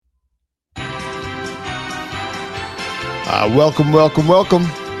Welcome to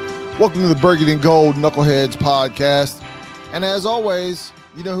the Burgundy and Gold Knuckleheads podcast. And as always,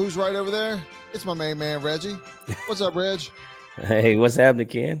 you know who's right over there? It's my main man, Reggie. What's up, Reg? Hey, what's happening,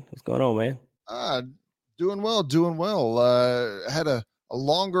 Ken? What's going on, man? Doing well. Had a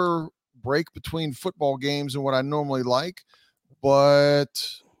longer break between football games than what I normally like, but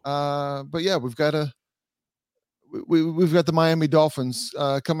yeah, we've got the Miami Dolphins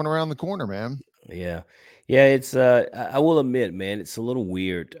coming around the corner, man. Yeah. It's I will admit, man, it's a little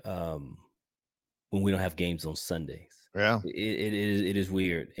weird when we don't have games on Sundays. Yeah, it is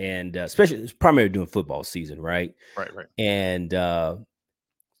weird, and especially it's primarily during football season, right? Right. And but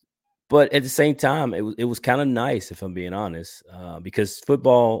at the same time, it was kind of nice, if I'm being honest, because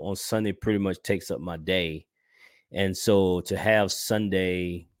football on Sunday pretty much takes up my day, and so to have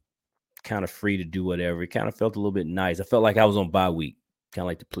Sunday kind of free to do whatever, it kind of felt a little bit nice. I felt like I was on bye week, kind of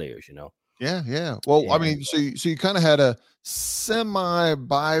like the players, you know. Yeah. Well, I mean, so you kind of had a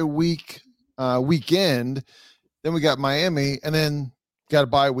semi-bye week weekend. Then we got Miami, and then got a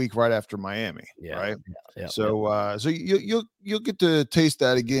bye week right after Miami. Yeah, right. Yeah. So you'll get to taste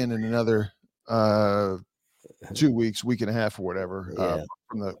that again in another 2 weeks, week and a half, or whatever,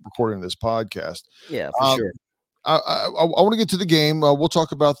 from the recording of this podcast. Yeah, for sure. I want to get to the game. We'll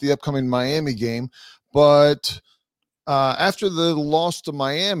talk about the upcoming Miami game, but after the loss to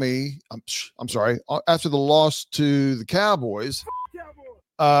Miami, I'm sorry, after the loss to the Cowboys,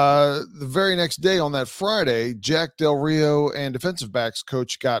 the very next day on that Friday, Jack Del Rio and defensive backs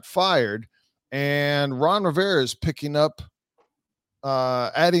coach got fired, and Ron Rivera is picking up,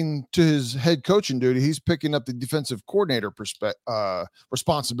 adding to his head coaching duty. He's picking up the defensive coordinator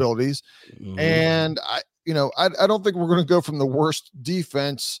responsibilities. Mhm. And I don't think we're going to go from the worst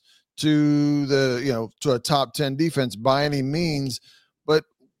defense to to a top 10 defense by any means, but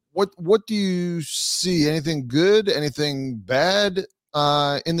what do you see? Anything good, anything bad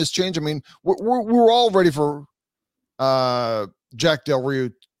in this change? I mean, we're all ready for Jack Del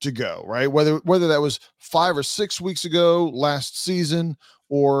Rio to go, right? Whether that was 5 or 6 weeks ago, last season,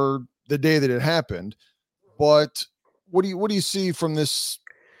 or the day that it happened. But what do you see from this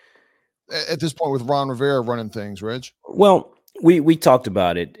at this point with Ron Rivera running things, Reg? Well, we talked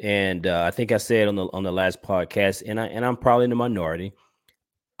about it, and I think I said on the last podcast, and I'm probably in the minority.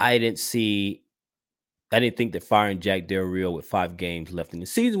 I didn't think that firing Jack Del Rio with 5 games left in the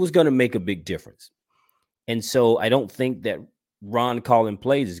season was going to make a big difference, and so I don't think that Ron calling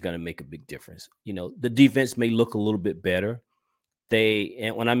plays is going to make a big difference. You know, the defense may look a little bit better.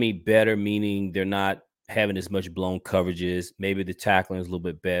 And when I mean better, meaning they're not having as much blown coverages. Maybe the tackling is a little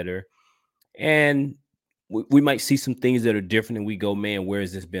bit better, and we might see some things that are different, and we go, man, where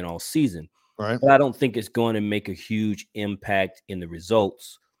has this been all season? Right. But I don't think it's going to make a huge impact in the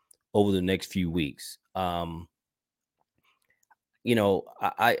results over the next few weeks. I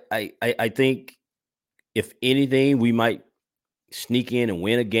think if anything, we might sneak in and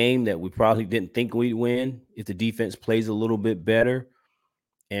win a game that we probably didn't think we'd win if the defense plays a little bit better.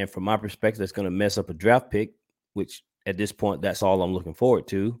 And from my perspective, that's going to mess up a draft pick, which at this point, that's all I'm looking forward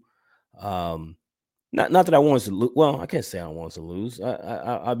to. Not that I want us to lose. Well, I can't say I don't want us to lose.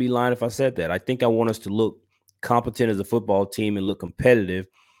 I'd be lying if I said that. I think I want us to look competent as a football team and look competitive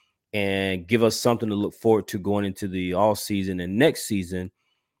and give us something to look forward to going into the all season and next season.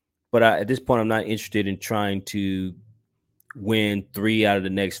 But at this point, I'm not interested in trying to win 3 out of the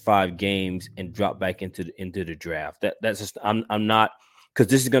next 5 games and drop back into the draft. That's just I'm not, because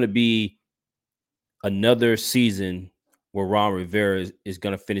this is going to be another season where Ron Rivera is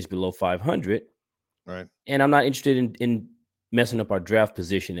going to finish below 500. Right. And I'm not interested in messing up our draft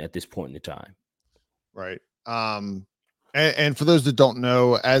position at this point in the time. Right. And for those that don't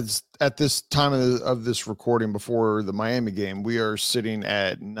know, as at this time of this recording before the Miami game, we are sitting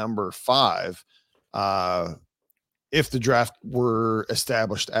at number 5. If the draft were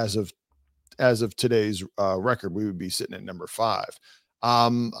established as of today's record, we would be sitting at number 5.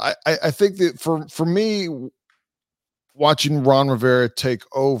 I think that for me, watching Ron Rivera take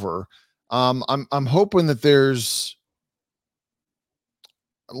over, I'm hoping that there's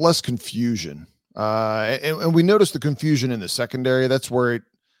less confusion. And we noticed the confusion in the secondary. That's where it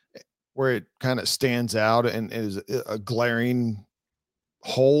kind of stands out and is a glaring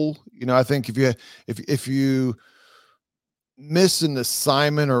hole. You know, I think if you miss an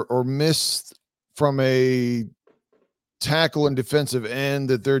assignment or miss from a tackle and defensive end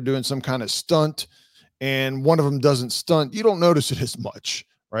that they're doing some kind of stunt and one of them doesn't stunt, you don't notice it as much,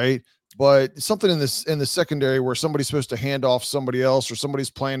 right? But something in the secondary where somebody's supposed to hand off somebody else, or somebody's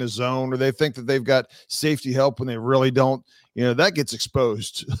playing a zone, or they think that they've got safety help when they really don't, that gets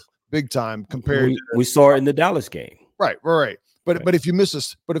exposed big time compared we saw it in the Dallas game. Right. But if you miss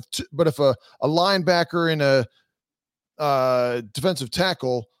us, but if a linebacker and a defensive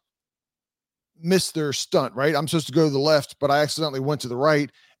tackle miss their stunt, right? I'm supposed to go to the left, but I accidentally went to the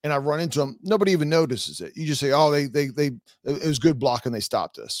right and I run into them. Nobody even notices it. You just say, "Oh, they it was good blocking. They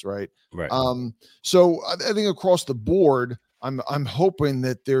stopped us." Right. Right. So I think across the board, I'm hoping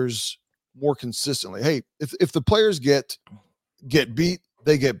that there's more consistently. Hey, if the players get beat,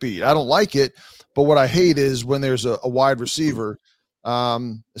 they get beat. I don't like it, but what I hate is when there's a wide receiver,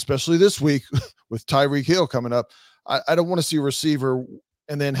 especially this week with Tyreek Hill coming up. I don't want to see a receiver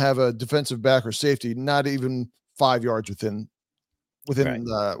and then have a defensive back or safety not even 5 yards within Right.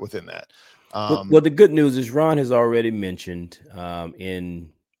 that. Well, the good news is Ron has already mentioned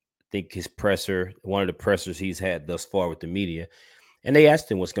in I think his presser, one of the pressers he's had thus far with the media, and they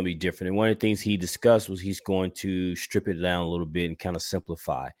asked him what's going to be different. And one of the things he discussed was he's going to strip it down a little bit and kind of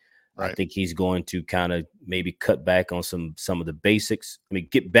simplify. I Right. think he's going to kind of maybe cut back on some of the basics. I mean,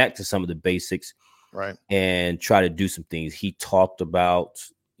 get back to some of the basics, Right. and try to do some things. He talked about,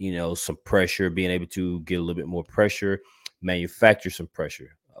 some pressure, being able to get a little bit more pressure, manufacture some pressure.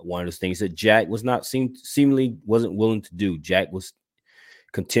 One of those things that Jack was not seemingly wasn't willing to do. Jack was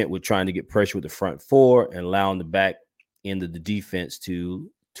content with trying to get pressure with the front four and allowing the back end of the defense to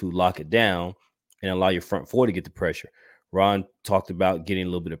lock it down and allow your front four to get the pressure. Ron talked about getting a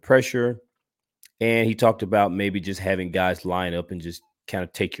little bit of pressure, and he talked about maybe just having guys line up and just kind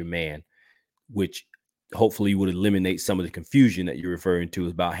of take your man, which hopefully would eliminate some of the confusion that you're referring to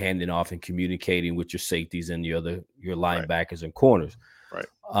about handing off and communicating with your safeties and your linebackers and corners. Right.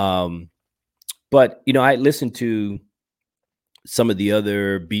 But I listened to some of the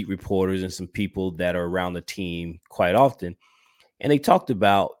other beat reporters and some people that are around the team quite often, and they talked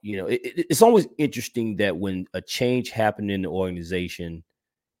about, it's always interesting that when a change happened in the organization,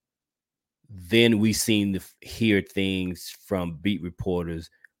 then we seem to hear things from beat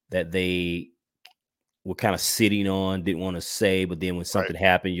reporters that they were kind of sitting on, didn't want to say, but then when something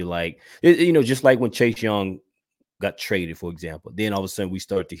happened, you're like, just like when Chase Young got traded, for example, then all of a sudden we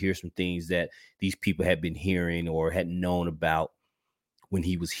started to hear some things that these people had been hearing or had known about when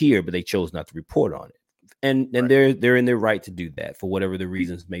he was here, but they chose not to report on it. And they're in their right to do that for whatever the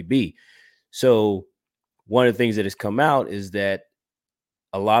reasons may be. So one of the things that has come out is that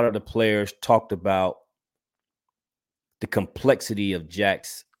a lot of the players talked about the complexity of Jack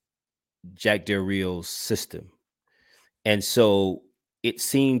Del Rio's system. And so it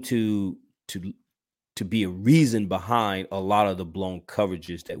seemed to be a reason behind a lot of the blown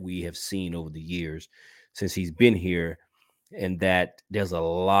coverages that we have seen over the years since he's been here, and that there's a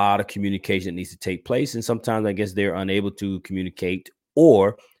lot of communication that needs to take place. And sometimes I guess they're unable to communicate,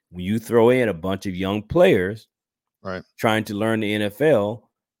 or when you throw in a bunch of young players trying to learn the NFL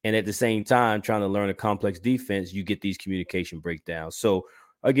and at the same time trying to learn a complex defense, you get these communication breakdowns. So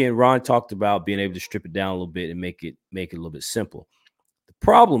again, Ron talked about being able to strip it down a little bit and make it a little bit simple. The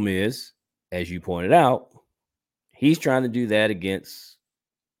problem is, as you pointed out, he's trying to do that against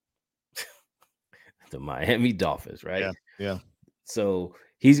the Miami Dolphins, right? Yeah. So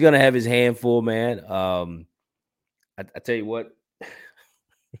he's going to have his hand full, man. I tell you what,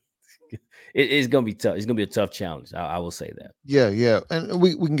 it's going to be tough. It's going to be a tough challenge. I will say that. Yeah. And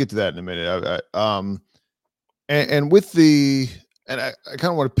we can get to that in a minute. And with the, and I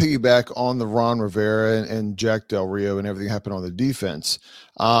kind of want to piggyback on the Ron Rivera and Jack Del Rio and everything happened on the defense.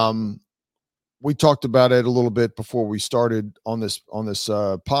 We talked about it a little bit before we started on this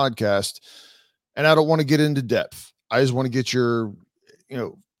podcast, and I don't want to get into depth. I just want to get your,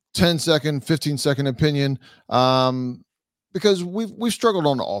 10-second, 15-second opinion, because we've struggled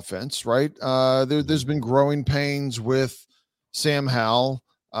on the offense, right? There's been growing pains with Sam Howell.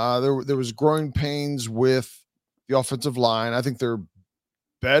 There was growing pains with the offensive line. I think they're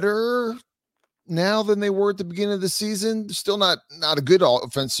better now than they were at the beginning of the season. Still not a good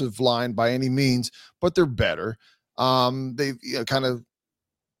offensive line by any means, but they're better. They've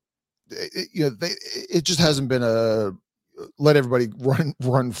it just hasn't been a let everybody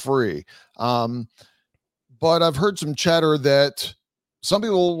run free. But I've heard some chatter that some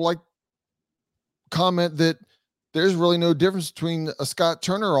people comment that there's really no difference between a Scott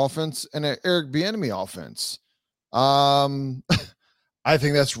Turner offense and an Eric Bieniemy offense. I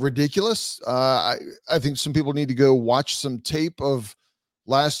think that's ridiculous. I think some people need to go watch some tape of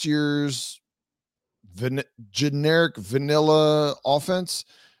last year's generic vanilla offense.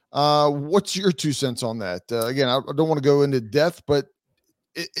 What's your 2 cents on that? Again, I don't want to go into depth, but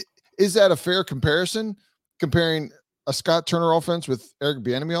is that a fair comparison, comparing a Scott Turner offense with Eric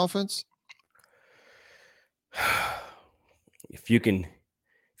Bieniemy offense? If you're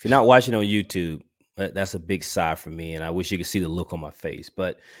not watching on YouTube, That's a big sigh for me, and I wish you could see the look on my face.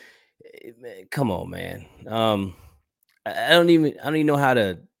 But man, come on, man. I don't even know how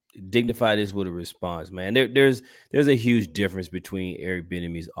to dignify this with a response, man. There's a huge difference between Eric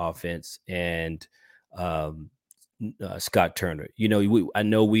Bieniemy's offense and um, Scott Turner. I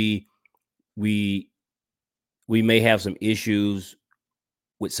know we we may have some issues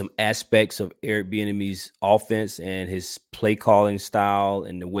with some aspects of Eric Bieniemy's offense and his play calling style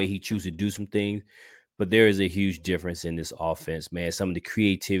and the way he chooses to do some things. But there is a huge difference in this offense, man. Some of the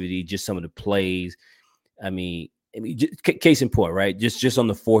creativity, just some of the plays. Case in point, right? Just on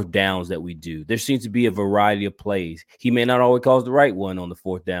the fourth downs that we do, there seems to be a variety of plays. He may not always cause the right one on the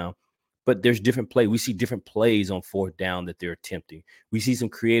fourth down, but there's different plays. We see different plays on fourth down that they're attempting. We see some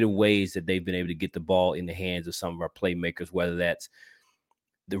creative ways that they've been able to get the ball in the hands of some of our playmakers, whether that's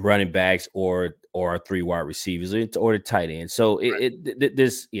the running backs or our three wide receivers or the tight end. So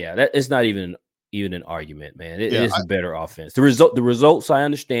it's not even an argument, man. It is a better offense. The results I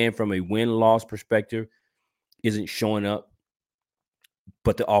understand from a win-loss perspective isn't showing up,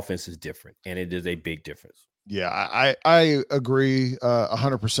 but the offense is different, and it is a big difference. Yeah, I agree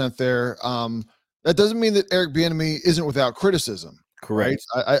 100% there. That doesn't mean that Eric Bieniemy isn't without criticism. Correct.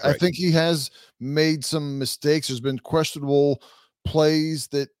 Right? I think he has made some mistakes. There's been questionable plays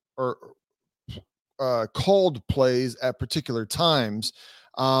that are called plays at particular times.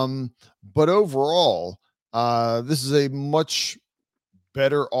 But overall, this is a much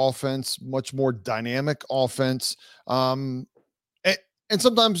better offense, much more dynamic offense. And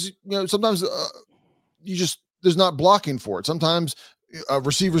sometimes, there's not blocking for it. Sometimes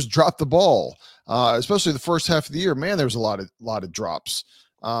receivers drop the ball, especially the first half of the year. Man, there's a lot of drops.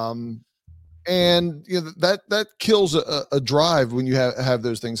 And that kills a drive when you have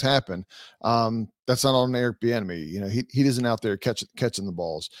those things happen. That's not on Eric Bieniemy. He isn't out there catching the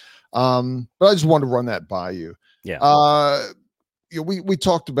balls. But I just wanted to run that by you. Yeah. We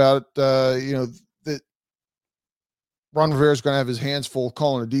talked about it. That Ron Rivera is going to have his hands full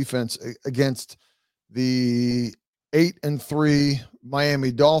calling a defense against the 8-3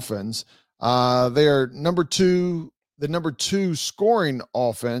 Miami Dolphins. They are the number two scoring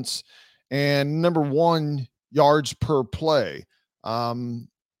offense and number one yards per play. And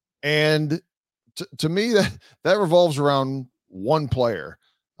to me, that revolves around one player.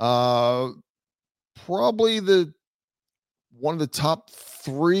 Probably one of the top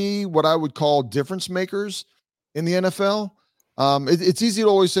three, what I would call difference makers in the NFL. It's easy to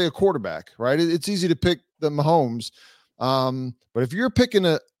always say a quarterback, right? It's easy to pick the Mahomes. But if you're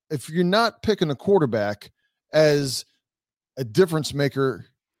not picking a quarterback as a difference maker,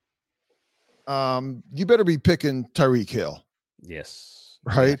 you better be picking Tyreek Hill. Yes.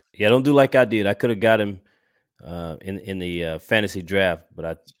 Right. Yeah. Don't do like I did. I could have got him in the fantasy draft, but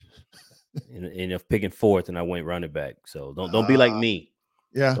I ended up picking fourth, and I went running back. So don't be like me.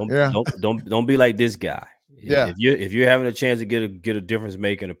 Yeah. Don't be like this guy. Yeah. If you're having a chance to get a difference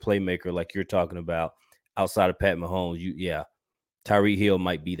maker and a playmaker like you're talking about outside of Pat Mahomes, Tyreek Hill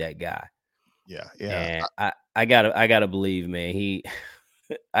might be that guy. Yeah. And I gotta believe, man.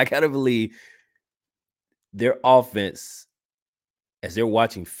 I gotta believe their offense, as they're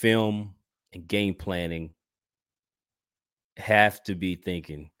watching film and game planning, have to be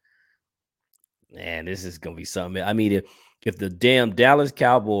thinking, man, this is gonna be something. I mean, if the damn Dallas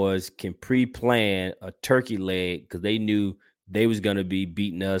Cowboys can pre-plan a turkey leg because they knew they was gonna be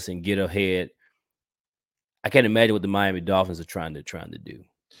beating us and get ahead, I can't imagine what the Miami Dolphins are trying to do.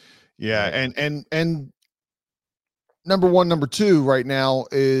 Yeah, and number one, number two right now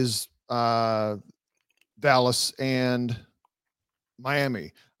is Dallas and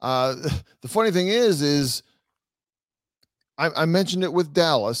Miami. The funny thing is I mentioned it with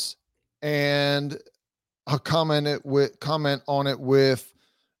Dallas, and I'll comment on it with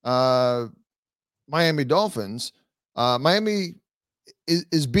Miami Dolphins. Miami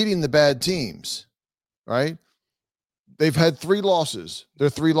is beating the bad teams, right? They've had 3 losses. Their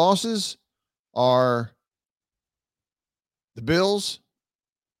 3 losses are the Bills,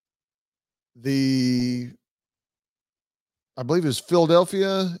 I believe it's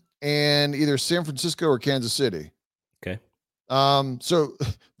Philadelphia, and either San Francisco or Kansas City. Okay. So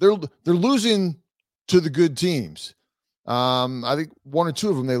they're losing to the good teams. I think 1 or 2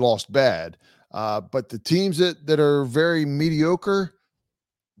 of them they lost bad. But the teams that are very mediocre,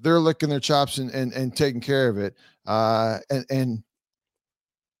 they're licking their chops and taking care of it. And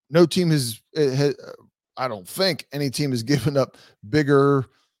no team has, I don't think any team has given up bigger,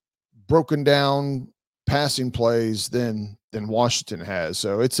 broken down passing plays than Washington has.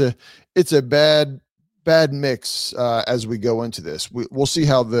 So it's a bad mix as we go into this. We'll see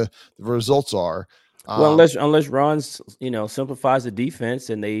how the results are. Well, unless Ron, simplifies the defense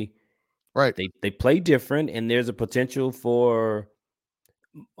and Right. they play different, and there's a potential for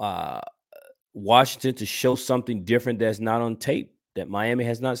uh, Washington to show something different that's not on tape that Miami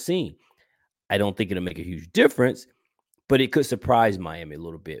has not seen. I don't think it'll make a huge difference, but it could surprise Miami a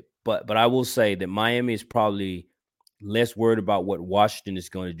little bit. But I will say that Miami is probably less worried about what Washington is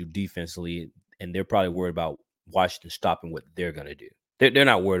going to do defensively, and they're probably worried about Washington stopping what they're going to do. They're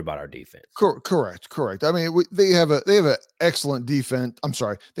not worried about our defense. Correct. I mean, they have an excellent defense. I'm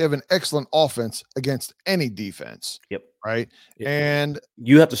sorry, they have an excellent offense against any defense. Yep. Right. And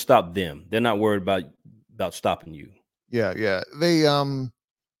you have to stop them. They're not worried about stopping you. Yeah. They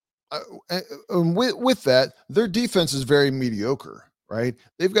with that, their defense is very mediocre. Right.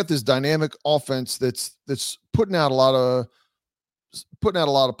 They've got this dynamic offense that's putting out a lot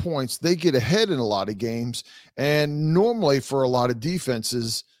of points. They get ahead in a lot of games, and normally for a lot of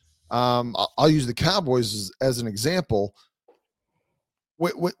defenses, I'll use the Cowboys as an example.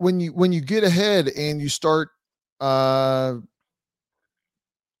 When you get ahead and you start, because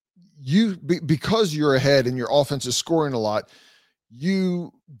you're ahead and your offense is scoring a lot,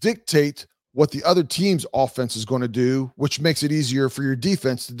 you dictate what the other team's offense is going to do, which makes it easier for your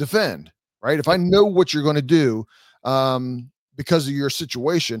defense to defend. Right? If I know what you're going to do, because of your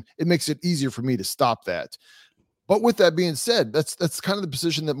situation, it makes it easier for me to stop that. But with that being said, that's kind of the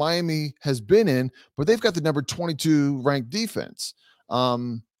position that Miami has been in, but they've got the number 22 ranked defense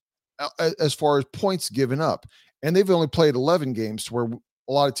as far as points given up. And they've only played 11 games, where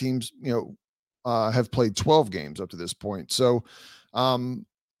a lot of teams, have played 12 games up to this point. So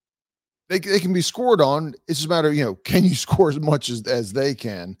they can be scored on. It's just a matter of, can you score as much as they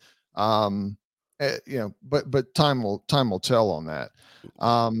can? But time will tell on that.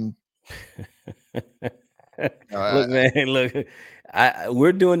 Look, man, look,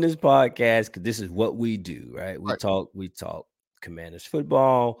 we're doing this podcast because this is what we do, right? We talk Commanders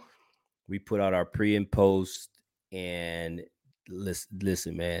football. We put out our pre and post, and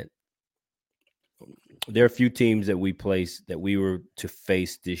listen, man. There are a few teams that we were to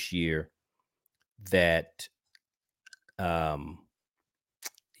face this year that,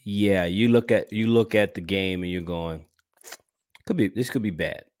 you look at the game and you're going, this could be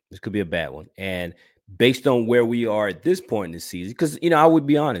bad. This could be a bad one. And based on where we are at this point in the season, because, I would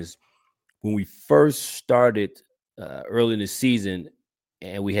be honest, when we first started early in the season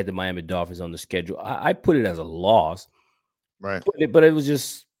and we had the Miami Dolphins on the schedule, I put it as a loss. Right. But it was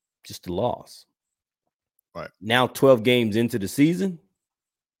just a loss. Right. Now, 12 games into the season,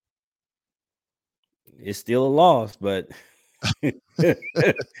 it's still a loss, but it's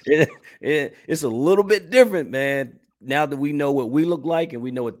a little bit different, man. Now that we know what we look like and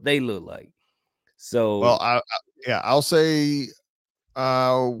we know what they look like. So, well, I'll say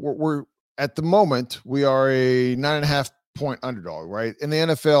we're at the moment we are a 9.5 point underdog, right? In the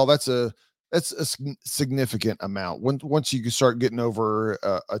NFL, that's a significant amount. Once you can start getting over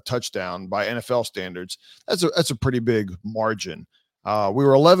a touchdown by NFL standards, that's a pretty big margin. We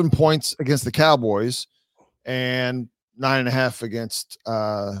were 11 points against the Cowboys and 9.5 against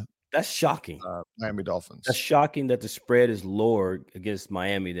that's shocking. Miami Dolphins. That's shocking that the spread is lower against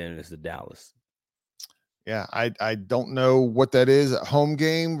Miami than it is the Dallas. Yeah, I don't know what that is. A home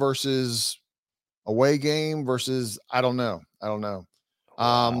game versus away game versus I don't know. Wow.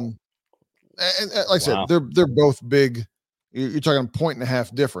 And like I said, they're both big. You're talking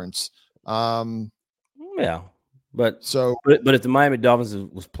 1.5 difference. Yeah, but if the Miami Dolphins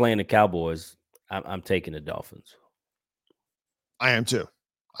was playing the Cowboys, I'm taking the Dolphins. I am too.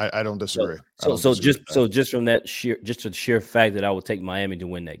 I don't disagree. Just from that the sheer fact that I would take Miami to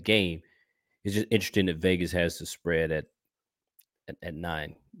win that game, it's just interesting that Vegas has the spread at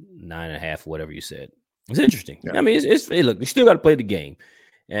 9.5, whatever you said. It's interesting. Yeah. I mean, hey, look, we still got to play the game,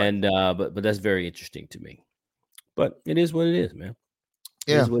 and but that's very interesting to me. But it is what it is, man.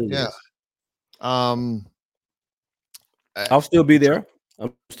 It is what it is. I'll still be there.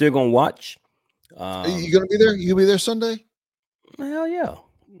 I'm still gonna watch. Are you gonna be there? You gonna be there Sunday? Hell yeah! All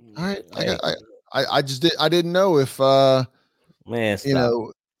right. I didn't know if man, stop. You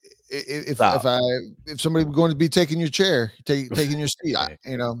know, if somebody was going to be taking your chair, taking your seat, I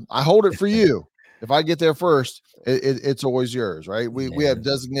hold it for you. If I get there first, it's always yours, right? We have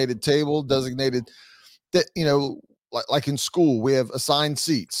designated table, designated that, like in school, we have assigned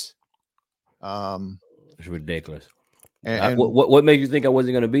seats. It's ridiculous. And what made you think I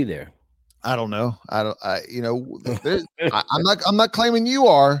wasn't going to be there? I don't know. I'm not claiming you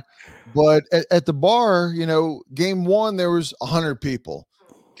are, but at the bar, game one, there was 100 people.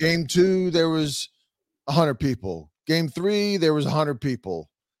 Game two, there was 100 people. Game three, there was 100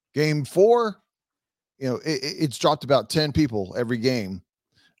 people. Game four, it's dropped about 10 people every game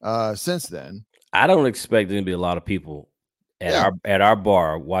since then. I don't expect there to be a lot of people at Yeah. our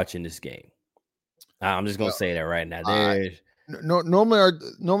bar watching this game. I'm just gonna Well, say that right now. I There's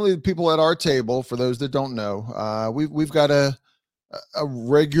normally the people at our table, for those that don't know, we've got a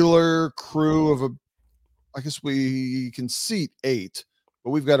regular crew of I guess we can seat 8,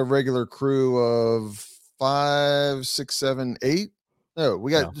 but we've got a regular crew of 5, 6, 7, 8. No,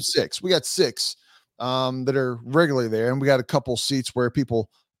 we got 6. We got 6 that are regularly there, and we got a couple seats where people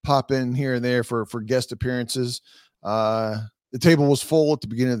pop in here and there for guest appearances. The table was full at the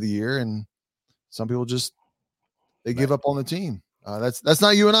beginning of the year, and some people just they give up on the team. That's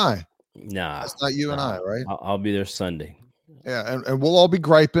not you and I. nah. That's not you and I, right? I'll be there Sunday. Yeah, and we'll all be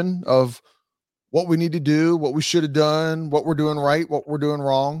griping of what we need to do, what we should have done, what we're doing right, what we're doing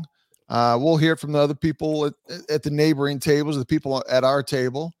wrong. We'll hear from the other people at the neighboring tables, the people at our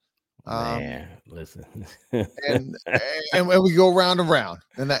table. Man, listen, and we go round and round,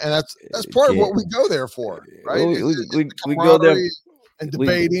 and that's part of what we go there for, right? We go there and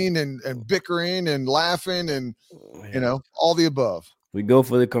debating and bickering and laughing and all the above. We go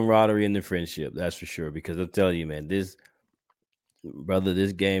for the camaraderie and the friendship, that's for sure. Because I'll tell you, man, this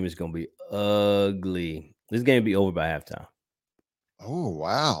game is gonna be ugly. This game will be over by halftime. Oh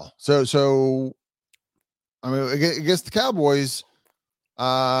wow! So I mean, against the Cowboys,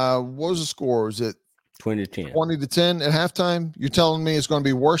 what was the score? Was it 20-10? 20-10 at halftime? You're telling me it's going to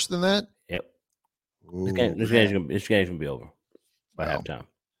be worse than that? Yep. Ooh, this game's gonna be over by halftime.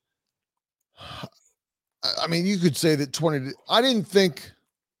 I mean, you could say that 20. I didn't think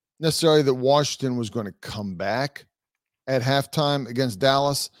necessarily that Washington was going to come back at halftime against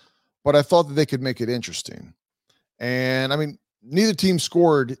Dallas, but I thought that they could make it interesting. And I mean, neither team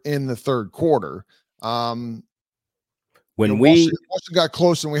scored in the third quarter. When Washington got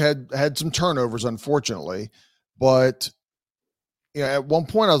close and we had some turnovers, unfortunately, but at one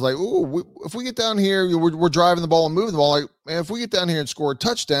point I was like, "Ooh, if we get down here, we're driving the ball and moving the ball. Like, man, if we get down here and score a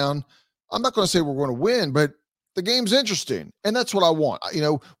touchdown, I'm not going to say we're going to win, but the game's interesting, and that's what I want.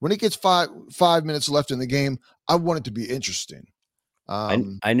 When it gets 5 minutes left in the game, I want it to be interesting."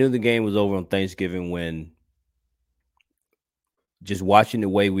 I knew the game was over on Thanksgiving when just watching the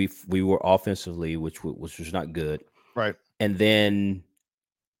way we were offensively, which was not good, right? And then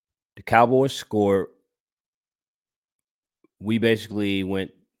the Cowboys scored. We basically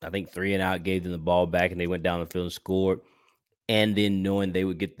went, I think, 3 and out, gave them the ball back, and they went down the field and scored. And then knowing they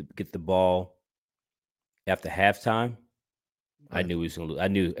would get the ball after halftime, right. I knew we was gonna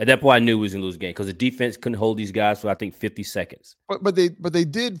lose. At that point I knew we was gonna lose the game because the defense couldn't hold these guys for I think 50 seconds. But they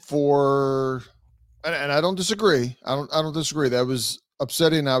did for, and I don't disagree. I don't disagree. That was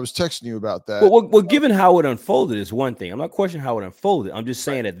upsetting. I was texting you about that. Well, given how it unfolded is one thing. I'm not questioning how it unfolded. I'm just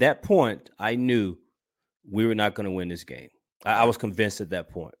saying at that point I knew we were not going to win this game. I was convinced at that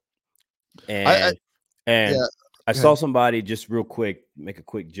point. And I saw somebody, just real quick, make a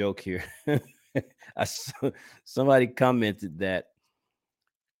quick joke here. Somebody commented that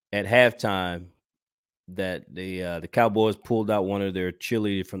at halftime that the Cowboys pulled out one of their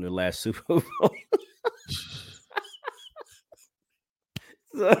cheerleaders from their last Super Bowl.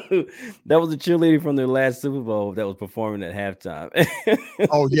 So that was a cheerleader from their last Super Bowl that was performing at halftime.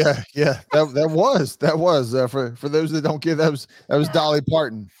 Oh yeah. That was for those that don't get that was Dolly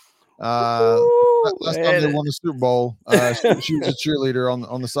Parton. Last time they won the Super Bowl, she was a cheerleader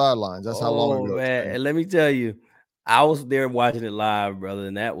on the sidelines. That's how long ago. Man, and let me tell you, I was there watching it live, brother,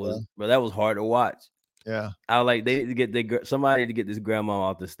 and that was that was hard to watch. Yeah, I was like, they need to get somebody to get this grandma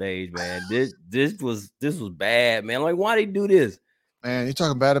off the stage, man. This was bad, man. Like, why they do this? Man, you're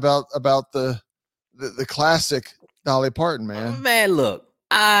talking bad about the classic Dolly Parton, man. Man, look,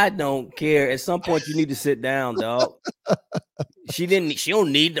 I don't care. At some point, you need to sit down, dog. She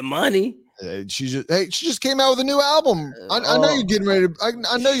don't need the money. She just came out with a new album. I know you're getting ready.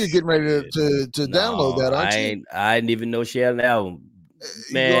 I know you're getting ready to download that, aren't you? I didn't even know she had an album.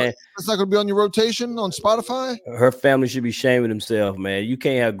 Man, it's not going to be on your rotation on Spotify. Her family should be shaming themselves, man. You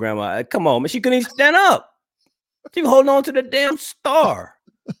can't have grandma. Come on, man. She couldn't even stand up. She was holding on to the damn star.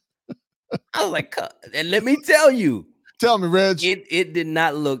 I was like, and let me tell you. Tell me, Reg. It did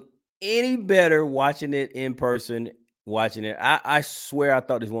not look any better watching it in person. Watching it, I swear I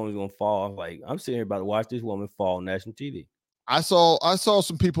thought this woman was gonna fall. I was like, I'm sitting here about to watch this woman fall on national TV. I saw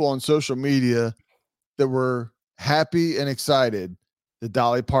some people on social media that were happy and excited that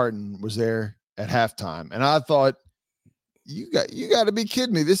Dolly Parton was there at halftime, and I thought, you got to be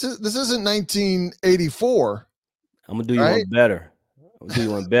kidding me. This isn't 1984. I'm gonna do you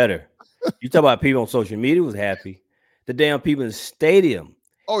one better. You talk about people on social media was happy. The damn people in the stadium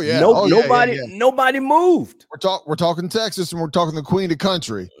Oh yeah. Oh yeah. Nobody moved. We're talking Texas, and we're talking the queen of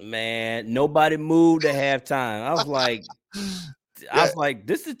country. Man, nobody moved at halftime. I was like,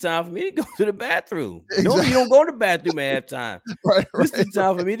 this is time for me to go to the bathroom. Exactly. Normally, you don't go to the bathroom at halftime. Right. This is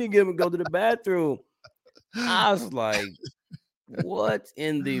time for me to go to the bathroom. I was like, what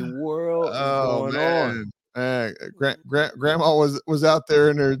in the world is going on? Grandma was out there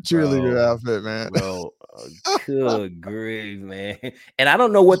in her cheerleader outfit, man. Bro, good grief, man. And I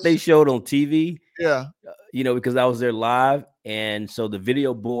don't know what they showed on TV. Yeah. Because I was there live. And so the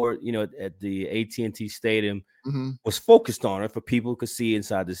video board, at the AT&T Stadium was focused on her for people could see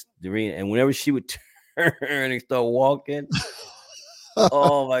inside the arena. And whenever she would turn and start walking,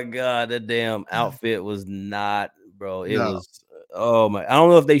 oh my God, that damn outfit was not, bro. It was, oh my, I don't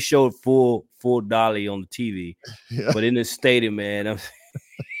know if they showed full dolly on the TV, but in the stadium, man, it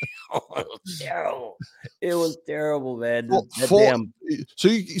was terrible. It was terrible, man. So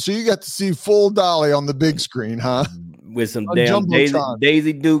you got to see full dolly on the big screen, huh? With some damn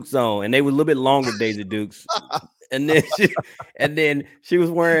Daisy Dukes on, and they were a little bit longer Daisy Dukes. and then she was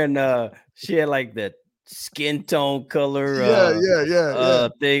wearing she had like that skin tone color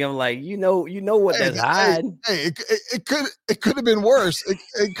thing. I'm like, you know what that's hiding. Hey, it could have been worse.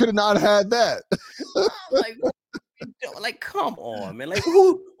 It could have not had that. Like, come on, man. Like,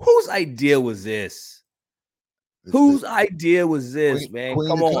 whose idea was this? Whose idea was this, man?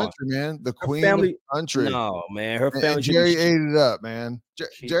 Come on, country, man. The queen of the country. No, man. Her family. And Jerry ate it up, man.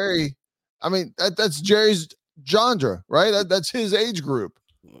 Jerry. I mean, that's Jerry's genre, right? That's his age group.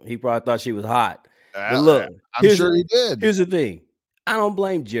 He probably thought she was hot. But look, I'm sure he did. Here's the thing. I don't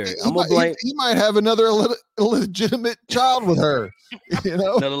blame Jerry. He might have another illegitimate child with her.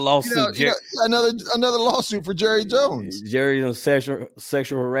 Another lawsuit. Another lawsuit for Jerry Jones. Jerry sexual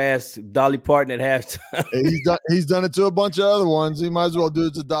harassed Dolly Parton at halftime. He's done it to a bunch of other ones. He might as well do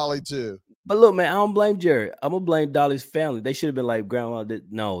it to Dolly too. But look, man, I don't blame Jerry. I'm gonna blame Dolly's family. They should have been like, Grandma,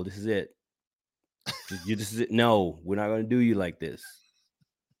 no, this is it. This is it. No, we're not gonna do you like this.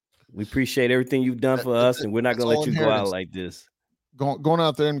 We appreciate everything you've done for us, and we're not gonna let you go out like this. Going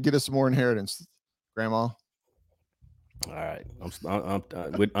out there and get us some more inheritance, Grandma. All right, I'm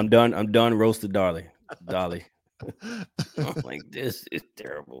done. I'm done. Roasted Dolly. I'm like, this is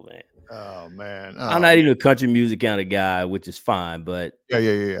terrible, man. Oh man, I'm not even a country music kind of guy, which is fine. But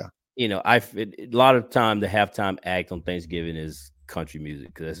yeah. A lot of time the halftime act on Thanksgiving is country music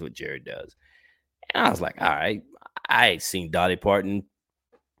because that's what Jerry does. And I was like, all right, I ain't seen Dolly Parton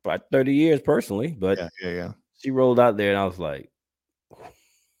for 30 years personally, but she rolled out there, and I was like.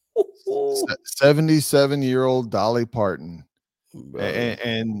 77-year-old Dolly Parton,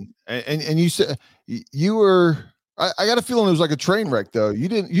 and you said you were. I got a feeling it was like a train wreck, though. You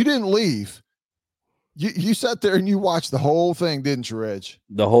didn't leave. You sat there and you watched the whole thing, didn't you, Reg?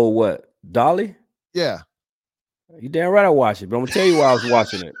 The whole what? Dolly? Yeah. You damn right I watched it, but I'm gonna tell you why I was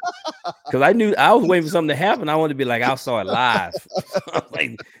watching it. Because I knew I was waiting for something to happen. I wanted to be like, I saw it live.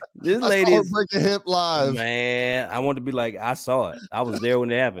 Like, this lady break a hip live. Man, I wanted to be like, I saw it. I was there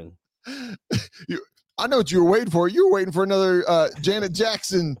when it happened. I know what you were waiting for. You were waiting for another Janet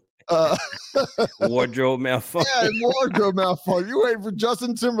Jackson wardrobe malfunction. Yeah, wardrobe malfunction. You waiting for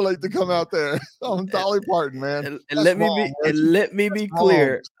Justin Timberlake to come out there on Dolly Parton, man. And let me be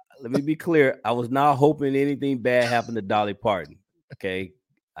clear. Let me be clear. I was not hoping anything bad happened to Dolly Parton. Okay,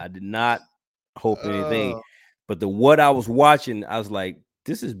 I did not hope anything. But what I was watching, I was like,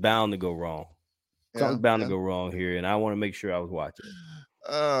 this is bound to go wrong. Something's bound to go wrong here, and I want to make sure I was watching.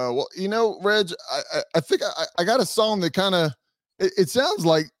 Well, Reg, I think I got a song that kind of it sounds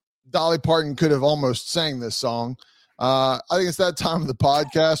like Dolly Parton could have almost sang this song. I think it's that time of the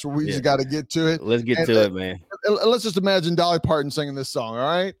podcast where we just got to get to it. Let's get to it, man. Let's just imagine Dolly Parton singing this song. All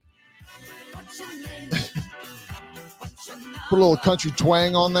right. Put a little country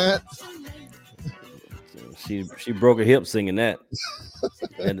twang on that. She broke her hip singing that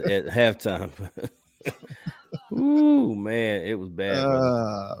at halftime. Ooh, man, it was bad.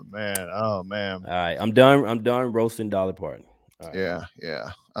 Oh man. All right, I'm done roasting Dolly Parton. Right. Yeah.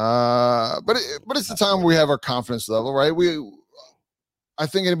 But it's the time we have our confidence level, right? I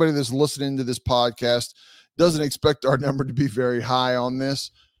think anybody that's listening to this podcast doesn't expect our number to be very high on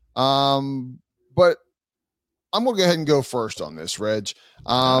this. But I'm gonna go ahead and go first on this, Reg.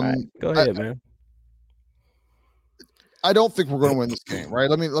 Right, go ahead, man. I don't think we're going to win this game, right?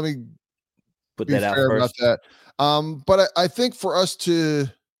 Let me put that out first. About that. But I think for us to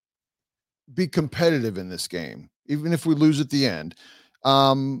be competitive in this game, even if we lose at the end,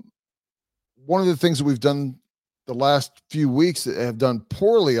 one of the things that we've done the last few weeks that have done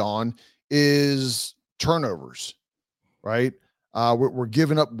poorly on is turnovers, right? We're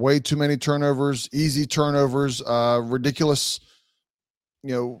giving up way too many turnovers, easy turnovers, ridiculous,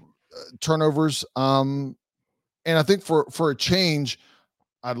 turnovers. And I think for a change,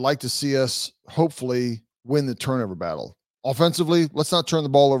 I'd like to see us hopefully win the turnover battle. Offensively, let's not turn the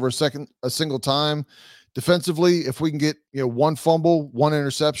ball over a single time. Defensively, if we can get one fumble, one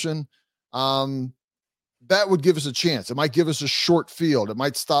interception, that would give us a chance. It might give us a short field. It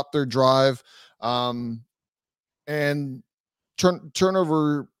might stop their drive. And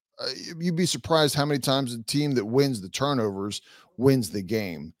turnover. You'd be surprised how many times the team that wins the turnovers wins the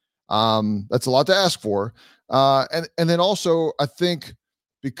game. That's a lot to ask for. And then also, I think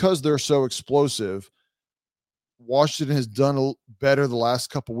because they're so explosive, Washington has done better the last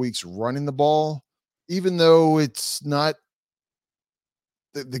couple weeks running the ball, even though it's not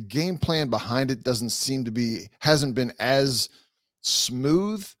the game plan behind it hasn't been as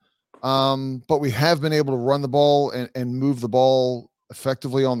smooth. But we have been able to run the ball and move the ball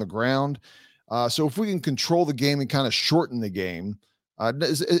effectively on the ground. So if we can control the game and kind of shorten the game,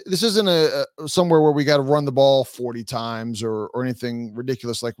 this isn't a somewhere where we got to run the ball 40 times or anything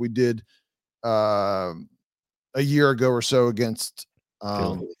ridiculous like we did a year ago or so against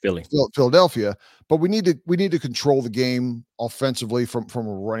Philadelphia. But we need to control the game offensively from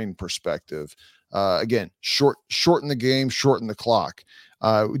a running perspective. Again, shorten the game, shorten the clock.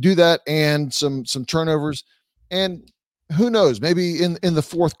 We do that and some turnovers, and who knows, maybe in the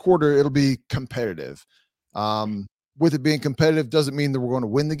fourth quarter it'll be competitive. With it being competitive doesn't mean that we're going to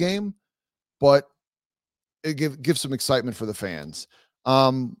win the game, but it gives some excitement for the fans.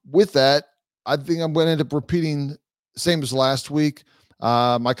 With that, I think I'm going to end up repeating same as last week.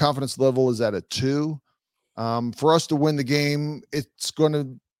 My confidence level is at a 2. For us to win the game, it's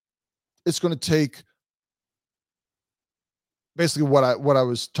going to take basically what I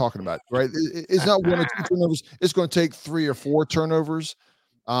was talking about, right? It's not 1 or 2 turnovers. It's going to take 3 or 4 turnovers.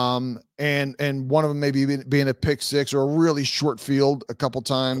 And one of them maybe being a pick six or a really short field a couple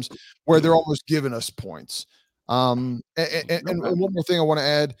times where they're almost giving us points. And one more thing I want to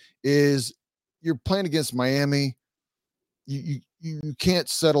add is you're playing against Miami. You can't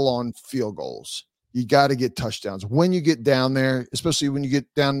settle on field goals. You got to get touchdowns when you get down there, especially when you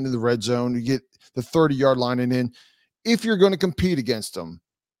get down into the red zone, you get the 30-yard line and in. If you're going to compete against them,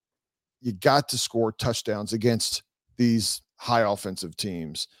 you got to score touchdowns against these high offensive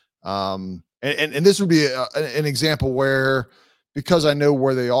teams. And this would be an example where, because I know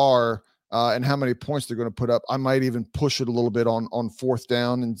where they are and how many points they're going to put up, I might even push it a little bit on fourth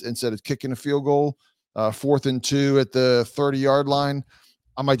down instead of kicking a field goal, 4th and 2 at the 30-yard line.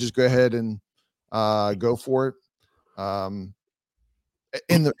 I might just go ahead and go for it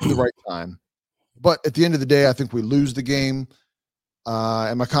in the right time. But at the end of the day, I think we lose the game,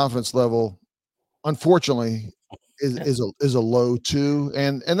 and my confidence level, unfortunately, is a low 2,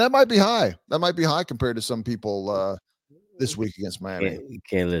 and that might be high. That might be high compared to some people this week against Miami. You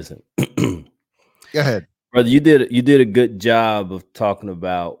can't listen. Go ahead, brother. You did a good job of talking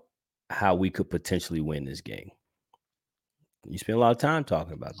about how we could potentially win this game. You spent a lot of time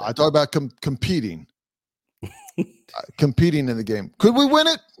talking about that. I talk about competing. Competing in the game. Could we win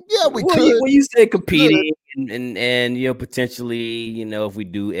it? Yeah, we could. When you say competing and potentially, if we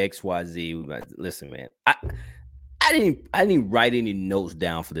do X, Y, Z, we might, listen, man. I didn't write any notes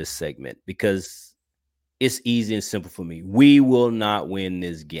down for this segment because it's easy and simple for me. We will not win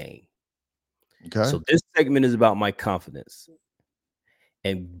this game. Okay. So this segment is about my confidence.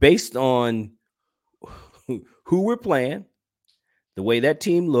 And based on who we're playing, the way that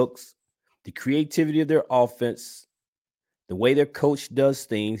team looks, the creativity of their offense, the way their coach does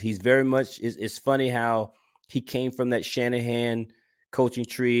things, he's very much, it's funny how he came from that Shanahan coaching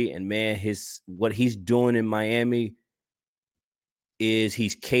tree, and man, what he's doing in Miami is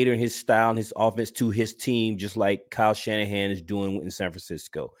he's catering his style and his offense to his team, just like Kyle Shanahan is doing in San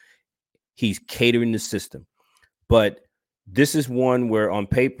Francisco. He's catering the system. But this is one where on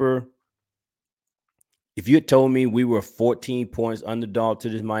paper, if you had told me we were 14 points underdog to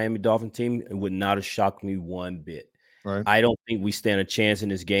this Miami Dolphin team, it would not have shocked me one bit. Right. I don't think we stand a chance in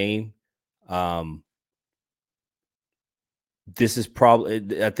this game. This is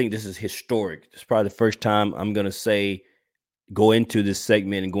probably, I think this is historic. It's probably the first time I'm going to say, go into this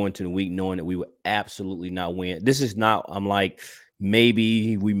segment and go into the week knowing that we will absolutely not win. This is not, I'm like,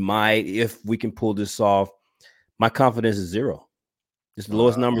 maybe we might, if we can pull this off. My confidence is 0. It's the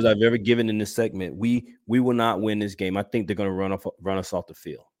lowest numbers I've ever given in this segment. We will not win this game. I think they're going to run us off the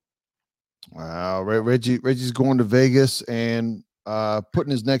field. Wow, Reggie's going to Vegas and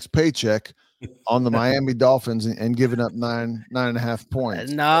putting his next paycheck on the Miami Dolphins and giving up 9.5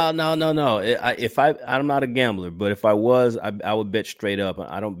 points. No. I'm not a gambler, but if I was, I would bet straight up.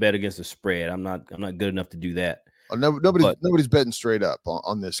 I don't bet against the spread. I'm not good enough to do that. Nobody's betting straight up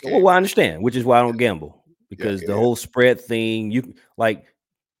on this game. Well, I understand, which is why I don't gamble, because the whole spread thing, you like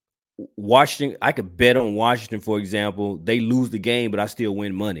Washington. I could bet on Washington, for example. They lose the game, but I still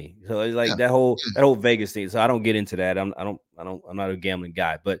win money. So it's like that whole Vegas thing. So I don't get into that. I'm not a gambling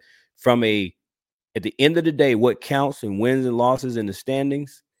guy. But at the end of the day, what counts in wins and losses in the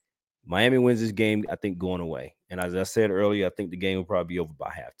standings, Miami wins this game, I think, going away. And as I said earlier, I think the game will probably be over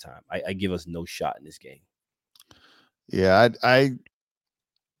by halftime. I give us no shot in this game. Yeah, I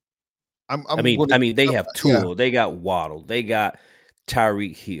mean, they have Tool, they got Waddle, they got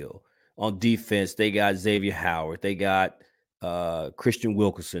Tyreek Hill. On defense, they got Xavier Howard, they got Christian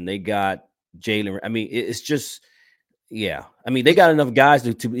Wilkerson, they got Jalen. I mean, it's just, yeah. I mean, they got enough guys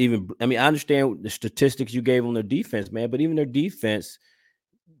to even. I mean, I understand the statistics you gave on their defense, man, but even their defense,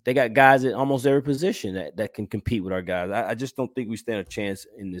 they got guys at almost every position that can compete with our guys. I just don't think we stand a chance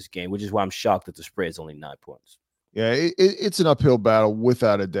in this game, which is why I'm shocked that the spread's only 9 points. Yeah, it's an uphill battle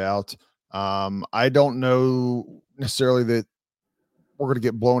without a doubt. I don't know necessarily that we're going to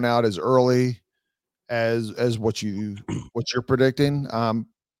get blown out as early as what you're predicting.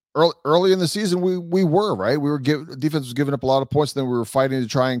 Early in the season, we were right. Defense was giving up a lot of points. Then we were fighting to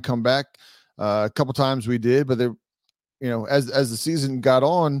try and come back. A couple times we did, but as the season got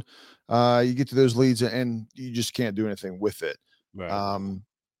on, you get to those leads and you just can't do anything with it. Right.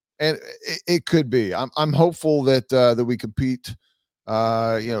 And it could be. I'm hopeful that we compete.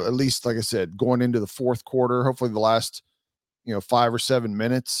 At least, like I said, going into the fourth quarter, hopefully the last 5 or 7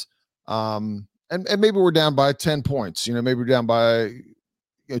 minutes, and maybe we're down by 10 points. Maybe we're down by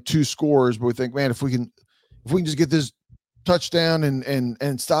 2 scores, but we think, man, if we can just get this touchdown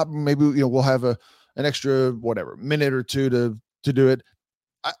and stop them, maybe we'll have an extra minute or two to do it.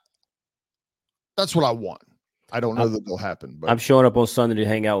 That's what I want. I don't know that they'll happen, but I'm showing up on Sunday to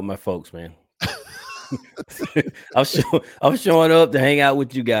hang out with my folks, man. I'm showing up to hang out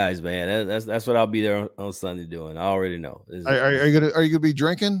with you guys, man. That's what I'll be there on Sunday doing. I already know. Are you gonna be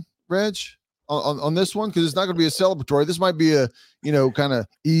drinking, Reg, on this one? Because it's not gonna be a celebratory. This might be a kind of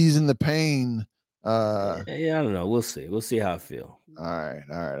easing the pain. Yeah, I don't know. We'll see. We'll see how I feel. All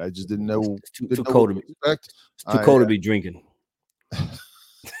right. I just didn't know. It's too cold to be. It's too cold to be drinking.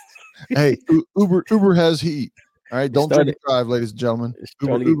 Hey, Uber has heat. All right, don't drink and drive, ladies and gentlemen.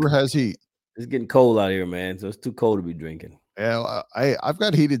 Uber has heat. It's getting cold out here, man. So it's too cold to be drinking. Yeah, I've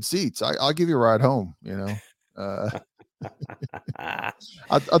got heated seats. I'll give you a ride home.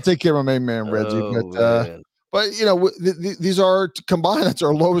 I'll take care of my main man, Reggie. But these are combined. That's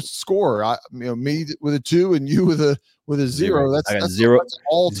our lowest score. Me with a 2 and you with a 0. That's zero. That's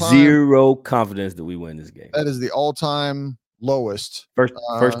all time. Zero confidence that we win this game. That is the all-time lowest. First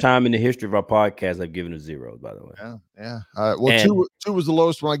time in the history of our podcast I've given a 0, by the way. Yeah. Well, 2 was the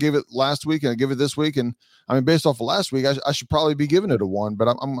lowest when I gave it last week, and I give it this week. And I mean, based off of last week, I should probably be giving it a 1, but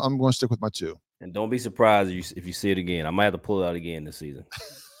I'm going to stick with my 2. And don't be surprised if you see it again. I might have to pull it out again this season.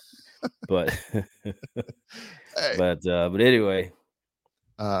 But but anyway.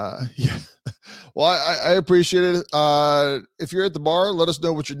 Yeah. Well, I appreciate it. If you're at the bar, let us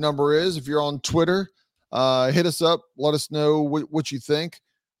know what your number is. If you're on Twitter, hit us up. Let us know what you think.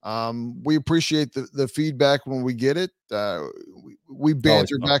 We appreciate the feedback when we get it. We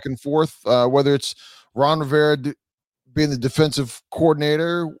banter back and forth, whether it's Ron Rivera being the defensive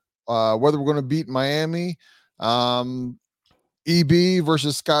coordinator, whether we're going to beat Miami, EB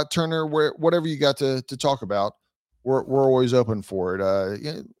versus Scott Turner, whatever you got to talk about, we're always open for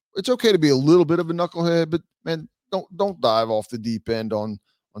it. It's okay to be a little bit of a knucklehead, but man, don't dive off the deep end on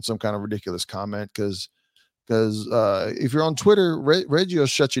some kind of ridiculous comment, because if you're on Twitter, Reggie will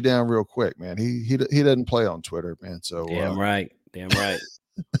shut you down real quick, man. He doesn't play on Twitter, man. So damn right.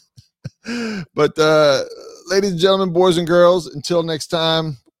 But ladies and gentlemen, boys and girls, until next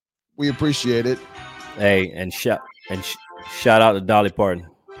time, we appreciate it. Hey, and shout out to Dolly Parton.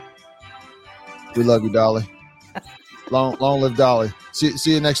 We love you, Dolly. Long live Dolly.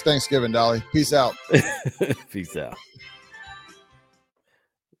 See you next Thanksgiving, Dolly. Peace out. Peace out.